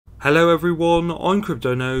Hello everyone, I'm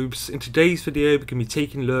Crypto Nobes. In today's video we're going to be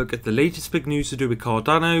taking a look at the latest big news to do with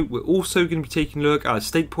Cardano. We're also going to be taking a look at a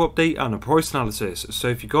stake pool update and a price analysis. So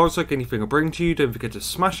if you guys like anything I bring to you, don't forget to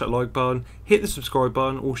smash that like button, hit the subscribe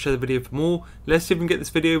button or share the video for more. Let's see if we can get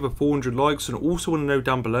this video over 400 likes, and also want to know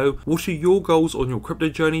down below what are your goals on your crypto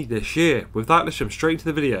journey this year. With that, let's jump straight into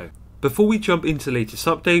the video. Before we jump into the latest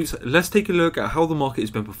updates, let's take a look at how the market has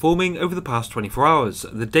been performing over the past 24 hours.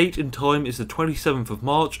 The date and time is the 27th of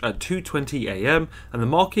March at 2:20 AM, and the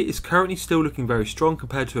market is currently still looking very strong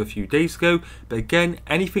compared to a few days ago, but again,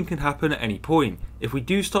 anything can happen at any point. If we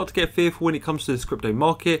do start to get fearful when it comes to this crypto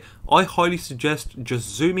market, I highly suggest just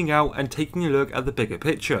zooming out and taking a look at the bigger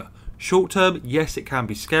picture. Short term, yes, it can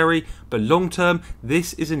be scary, but long term,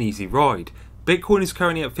 this is an easy ride. Bitcoin is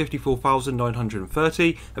currently at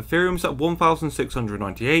 54,930, Ethereum is at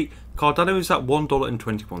 1,698, Cardano is at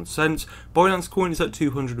 $1.21, Binance Coin is at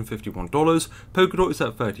 $251, Polkadot is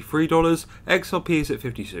at $33, XRP is at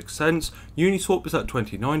 56 cents, Uniswap is at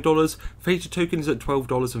 $29, Theta Token is at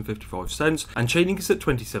 $12.55, and Chainlink is at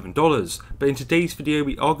 $27. But in today's video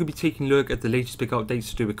we are going to be taking a look at the latest big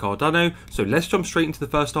updates to do with Cardano, so let's jump straight into the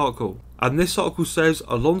first article. And this article says,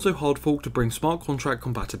 Alonzo hard fork to bring smart contract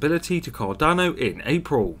compatibility to Cardano in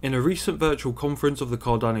April. In a recent virtual conference of the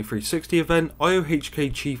Cardano 360 event,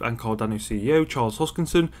 IOHK Chief and Cardano CEO Charles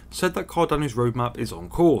Hoskinson said that Cardano's roadmap is on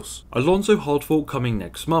course. Alonzo hard fork coming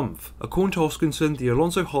next month. According to Hoskinson, the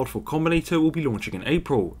Alonzo hard fork combinator will be launching in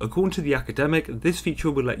April. According to The Academic, this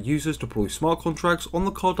feature will let users deploy smart contracts on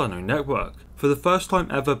the Cardano network. For the first time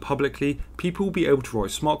ever publicly, people will be able to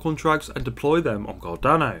write smart contracts and deploy them on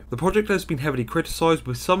Cardano. The project has been heavily criticised,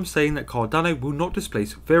 with some saying that Cardano will not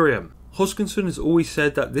displace Ethereum. Hoskinson has always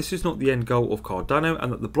said that this is not the end goal of Cardano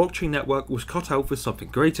and that the blockchain network was cut out for something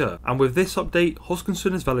greater. And with this update,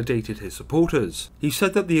 Hoskinson has validated his supporters. He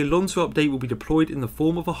said that the Alonzo update will be deployed in the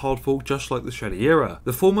form of a hard fork just like the Shelley era.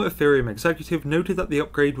 The former Ethereum executive noted that the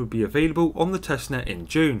upgrade would be available on the testnet in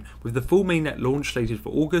June, with the full mainnet launch slated for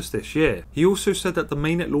August this year. He also said that the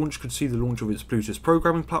mainnet launch could see the launch of its Plutus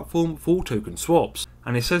programming platform for token swaps.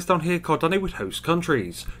 And it says down here Cardano would host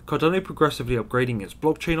countries. Cardano progressively upgrading its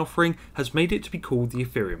blockchain offering has made it to be called the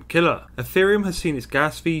Ethereum killer. Ethereum has seen its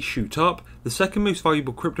gas fees shoot up. The second most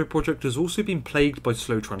valuable crypto project has also been plagued by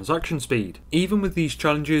slow transaction speed. Even with these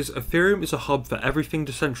challenges, Ethereum is a hub for everything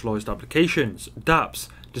decentralized applications, dApps,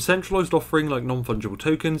 decentralized offering like non-fungible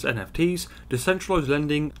tokens, NFTs, decentralized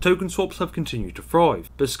lending. Token swaps have continued to thrive,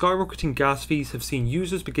 but skyrocketing gas fees have seen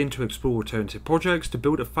users begin to explore alternative projects to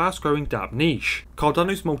build a fast-growing dApp niche.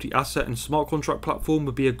 Cardano's multi-asset and smart contract platform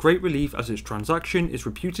would be a great relief as its transaction is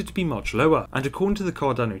reputed to be much lower, and according to the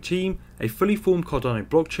Cardano team, a fully formed Cardano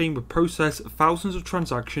blockchain would process thousands of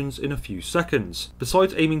transactions in a few seconds.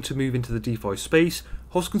 Besides aiming to move into the DeFi space,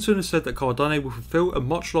 Hoskinson has said that Cardano will fulfill a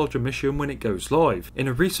much larger mission when it goes live. In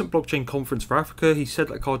a recent blockchain conference for Africa, he said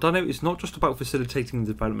that Cardano is not just about facilitating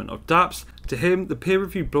the development of dApps. To him, the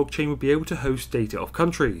peer-reviewed blockchain will be able to host data of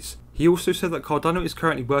countries. He also said that Cardano is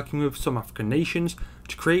currently working with some African nations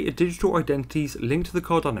to create digital identities linked to the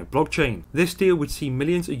Cardano blockchain. This deal would see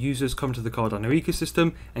millions of users come to the Cardano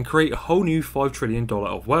ecosystem and create a whole new $5 trillion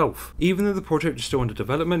of wealth. Even though the project is still under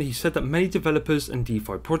development, he said that many developers and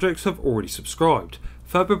DeFi projects have already subscribed,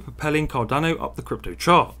 further propelling Cardano up the crypto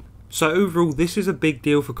chart. So overall, this is a big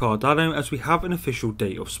deal for Cardano as we have an official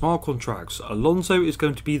date of smart contracts. Alonzo is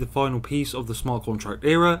going to be the final piece of the smart contract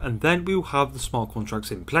era, and then we will have the smart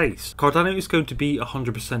contracts in place. Cardano is going to be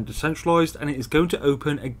 100% decentralized, and it is going to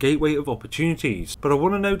open a gateway of opportunities. But I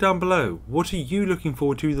want to know down below, what are you looking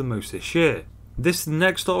forward to the most this year? This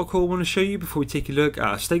next article I want to show you before we take a look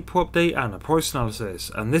at a stake pool update and a price analysis,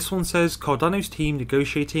 and this one says Cardano's team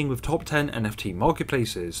negotiating with top 10 NFT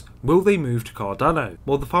marketplaces. Will they move to Cardano?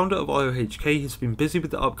 While the founder of IOHK has been busy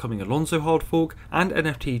with the upcoming Alonzo hard fork and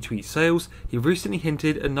NFT tweet sales, he recently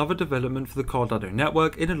hinted another development for the Cardano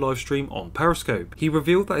network in a live stream on Periscope. He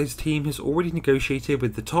revealed that his team has already negotiated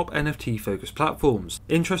with the top NFT focused platforms.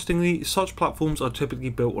 Interestingly, such platforms are typically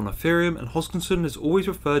built on Ethereum, and Hoskinson has always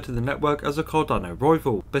referred to the network as a Cardano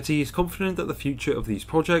rival, but he is confident that the future of these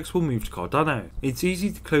projects will move to Cardano. It's easy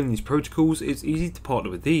to clone these protocols, it's easy to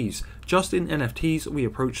partner with these. Just in NFTs, we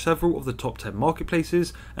approached several of the top 10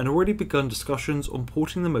 marketplaces and already begun discussions on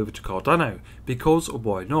porting them over to Cardano, because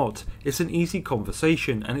why not? It's an easy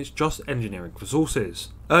conversation and it's just engineering resources.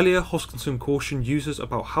 Earlier, Hoskinson cautioned users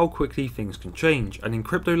about how quickly things can change, and in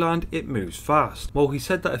crypto land, it moves fast. While he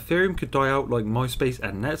said that Ethereum could die out like MySpace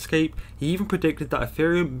and Netscape, he even predicted that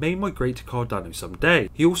Ethereum may migrate to Cardano someday.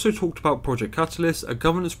 He also talked about Project Catalyst, a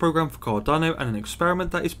governance program for Cardano and an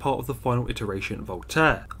experiment that is part of the final iteration of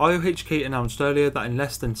Voltaire. IOHK HK announced earlier that in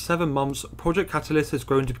less than 7 months, Project Catalyst has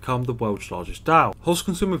grown to become the world's largest DAO.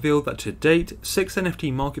 Hoskinson revealed that to date, 6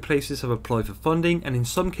 NFT marketplaces have applied for funding and in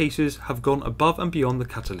some cases have gone above and beyond the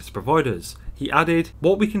Catalyst providers. He added,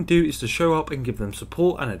 "What we can do is to show up and give them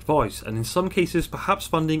support and advice, and in some cases perhaps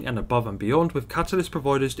funding and above and beyond with Catalyst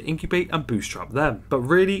providers to incubate and bootstrap them. But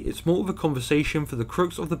really, it's more of a conversation for the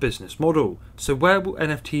crux of the business model. So where will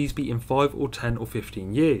NFTs be in 5 or 10 or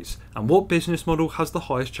 15 years? And what business model has the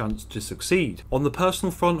highest chance to succeed?" On the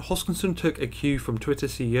personal front, Hoskinson took a cue from Twitter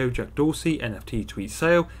CEO Jack Dorsey NFT tweet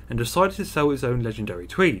sale and decided to sell his own legendary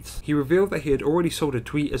tweets. He revealed that he had already sold a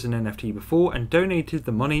tweet as an NFT before and donated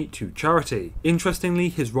the money to charity. Interestingly,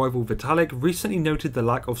 his rival Vitalik recently noted the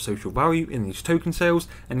lack of social value in these token sales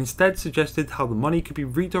and instead suggested how the money could be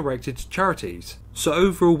redirected to charities. So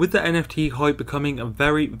overall, with the NFT hype becoming a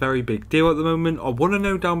very big deal at the moment, I want to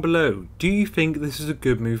know down below, do you think this is a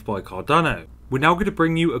good move by Cardano? We're now going to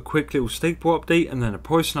bring you a quick little stake pool update and then a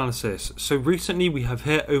price analysis. So recently we have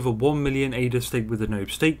hit over 1 million ADA staked with the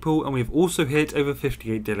NOBES stake pool, and we have also hit over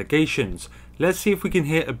 58 delegations. Let's see if we can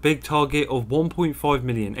hit a big target of 1.5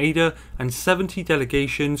 million ADA and 70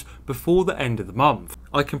 delegations before the end of the month.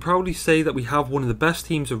 I can proudly say that we have one of the best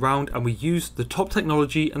teams around and we use the top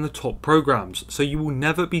technology and the top programs, so you will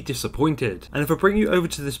never be disappointed. And if I bring you over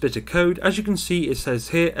to this bit of code, as you can see it says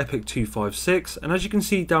here Epic 256, and as you can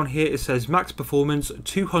see down here it says max performance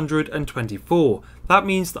 224. That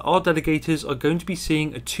means that our delegators are going to be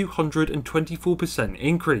seeing a 224%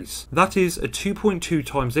 increase. That is a 2.2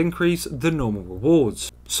 times increase the normal rewards.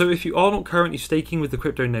 So if you are not currently staking with the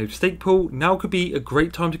Crypto Node stake pool, now could be a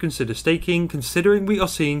great time to consider staking, considering we are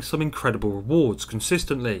seeing some incredible rewards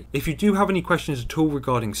consistently. If you do have any questions at all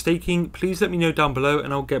regarding staking, please let me know down below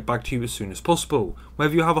and I'll get back to you as soon as possible.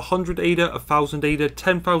 Whether you have 100 ADA, 1000 ADA,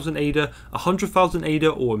 10,000 ADA, 100,000 ADA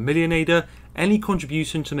or a million ADA, any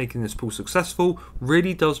contribution to making this pool successful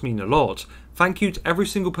really does mean a lot. Thank you to every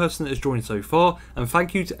single person that has joined so far, and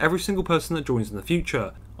thank you to every single person that joins in the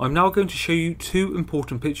future. I'm now going to show you 2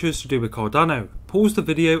 important pictures to do with Cardano. Pause the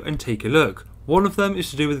video and take a look. One of them is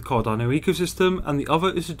to do with the Cardano ecosystem and the other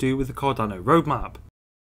is to do with the Cardano roadmap.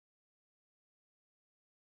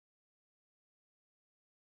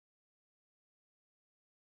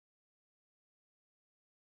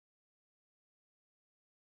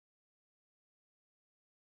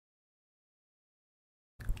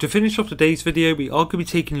 To finish off today's video, we are going to be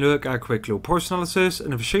taking a look at a quick little price analysis,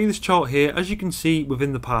 and if I show you this chart here, as you can see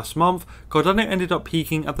within the past month, Cardano ended up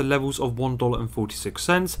peaking at the levels of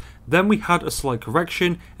 $1.46, then we had a slight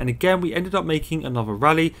correction, and again we ended up making another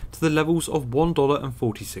rally to the levels of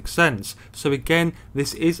 $1.46. So again,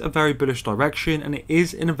 this is a very bullish direction and it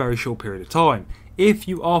is in a very short period of time. If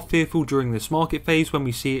you are fearful during this market phase when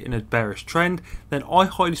we see it in a bearish trend, then I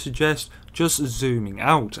highly suggest just zooming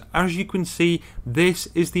out. As you can see, this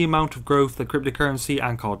is the amount of growth that cryptocurrency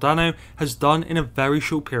and Cardano has done in a very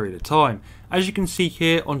short period of time. As you can see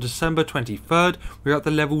here, on December 23rd, we're at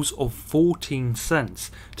the levels of 14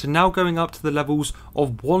 cents to now going up to the levels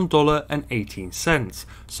of $1.18.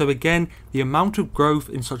 So again, the amount of growth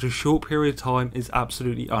in such a short period of time is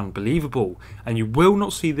absolutely unbelievable, and you will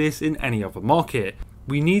not see this in any other market.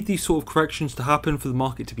 We need these sort of corrections to happen for the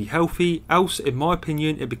market to be healthy, else in my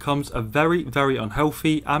opinion it becomes a very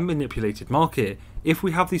unhealthy and manipulated market. If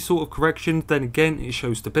we have these sort of corrections, then again it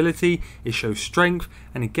shows stability, it shows strength,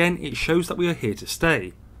 and again it shows that we are here to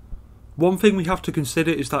stay. One thing we have to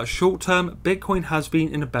consider is that short term, Bitcoin has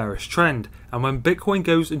been in a bearish trend, and when Bitcoin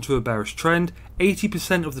goes into a bearish trend,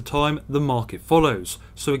 80% of the time the market follows.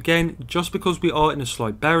 So again, just because we are in a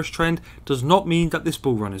slight bearish trend does not mean that this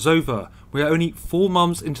bull run is over. We are only 4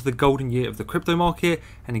 months into the golden year of the crypto market,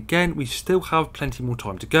 and again we still have plenty more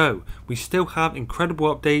time to go. We still have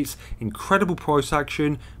incredible updates, incredible price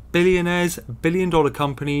action, billionaires, billion-dollar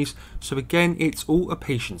companies, so again it's all a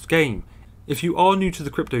patience game. If you are new to the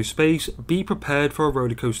crypto space, be prepared for a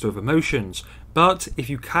rollercoaster of emotions, but if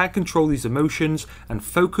you can control these emotions and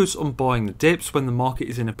focus on buying the dips when the market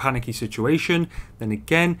is in a panicky situation, then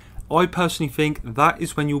again, I personally think that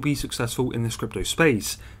is when you'll be successful in this crypto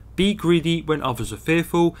space. Be greedy when others are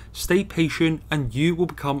fearful, stay patient, and you will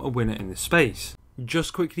become a winner in this space.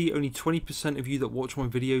 Just quickly, only 20% of you that watch my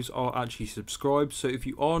videos are actually subscribed, so if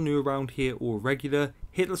you are new around here or a regular,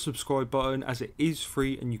 hit the subscribe button as it is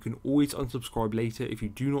free and you can always unsubscribe later if you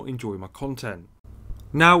do not enjoy my content.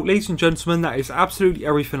 Now, ladies and gentlemen, that is absolutely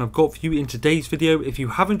everything I've got for you in today's video. If you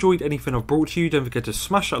have enjoyed anything I've brought to you, don't forget to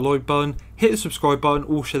smash that like button, hit the subscribe button,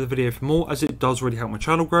 or share the video for more, as it does really help my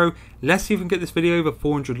channel grow. Let's see if we can get this video over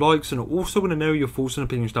 400 likes, and I also want to know your thoughts and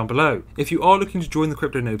opinions down below. If you are looking to join the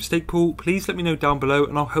Crypto Nobes stake pool, please let me know down below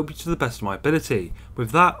and I'll help you to the best of my ability.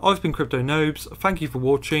 With that, I've been Crypto Nobes, thank you for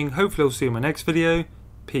watching, hopefully I'll see you in my next video,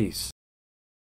 peace.